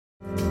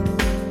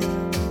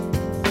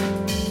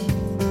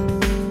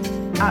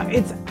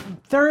It's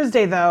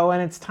Thursday though,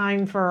 and it's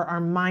time for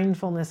our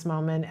mindfulness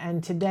moment.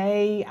 And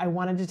today I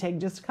wanted to take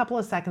just a couple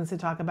of seconds to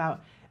talk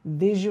about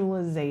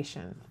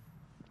visualization.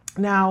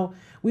 Now,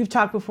 we've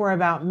talked before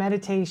about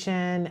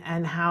meditation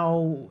and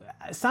how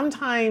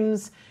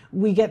sometimes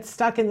we get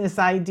stuck in this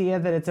idea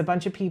that it's a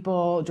bunch of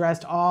people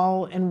dressed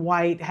all in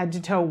white, head to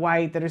toe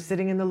white, that are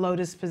sitting in the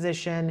lotus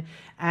position,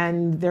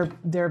 and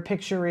they're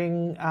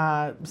picturing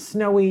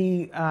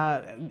snowy.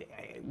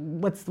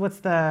 What's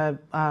the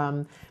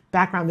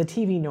background, the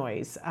TV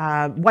noise,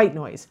 white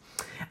noise,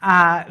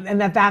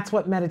 and that's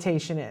what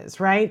meditation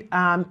is, right?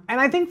 And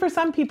I think for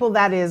some people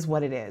that is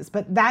what it is,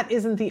 but that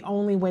isn't the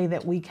only way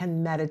that we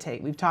can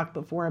meditate. We've talked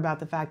before about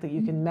the fact that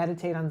you can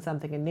meditate on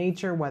something in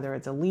nature, whether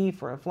it's a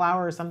leaf or a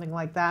flower or something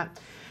like that.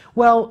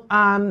 Well,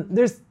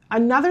 there's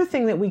another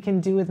thing that we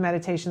can do with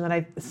meditation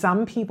that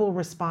some people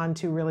respond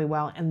to really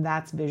well, and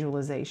that's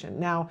visualization.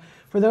 Now,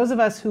 for those of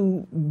us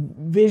who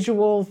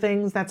visual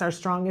things, that's our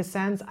strongest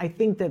sense, I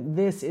think that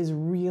this is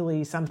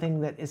really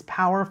something that is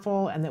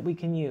powerful and that we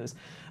can use.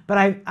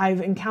 But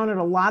I've encountered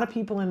a lot of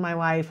people in my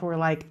life who are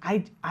like,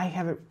 I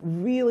have a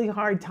really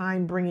hard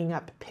time bringing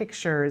up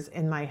pictures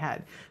in my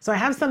head. So I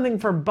have something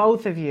for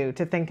both of you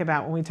to think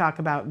about when we talk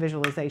about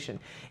visualization.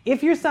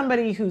 If you're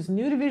somebody who's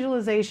new to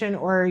visualization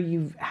or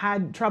you've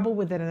had trouble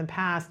with it in the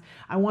past,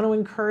 I want to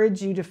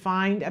encourage you to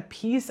find a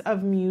piece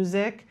of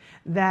music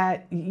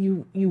that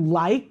you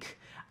like.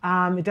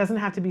 It doesn't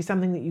have to be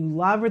something that you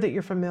love or that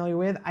you're familiar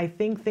with. I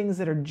think things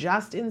that are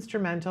just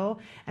instrumental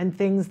and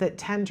things that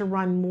tend to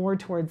run more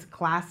towards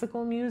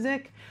classical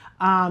music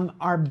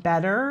are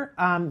better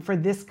for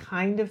this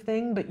kind of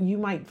thing, but you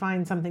might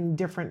find something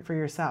different for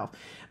yourself.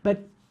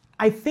 But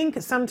I think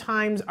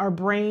sometimes our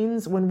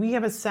brains, when we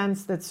have a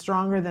sense that's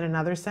stronger than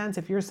another sense,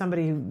 if you're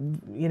somebody who,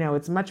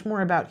 it's much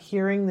more about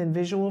hearing than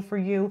visual for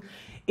you,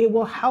 it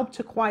will help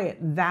to quiet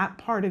that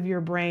part of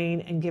your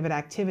brain and give it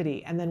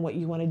activity. And then what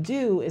you want to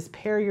do is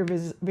pair your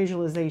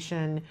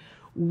visualization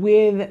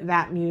with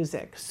that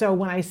music. So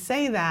when I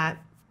say that,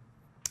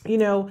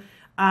 there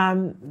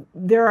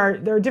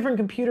are different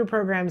computer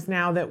programs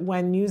now that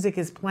when music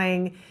is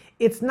playing,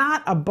 it's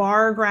not a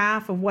bar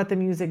graph of what the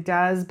music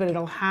does, but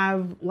it'll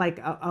have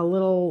like a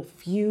little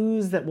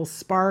fuse that will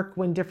spark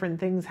when different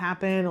things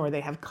happen, or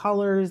they have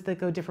colors that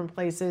go different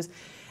places.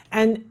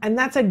 And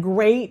that's a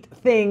great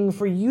thing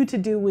for you to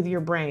do with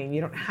your brain.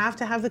 You don't have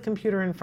to have the computer in front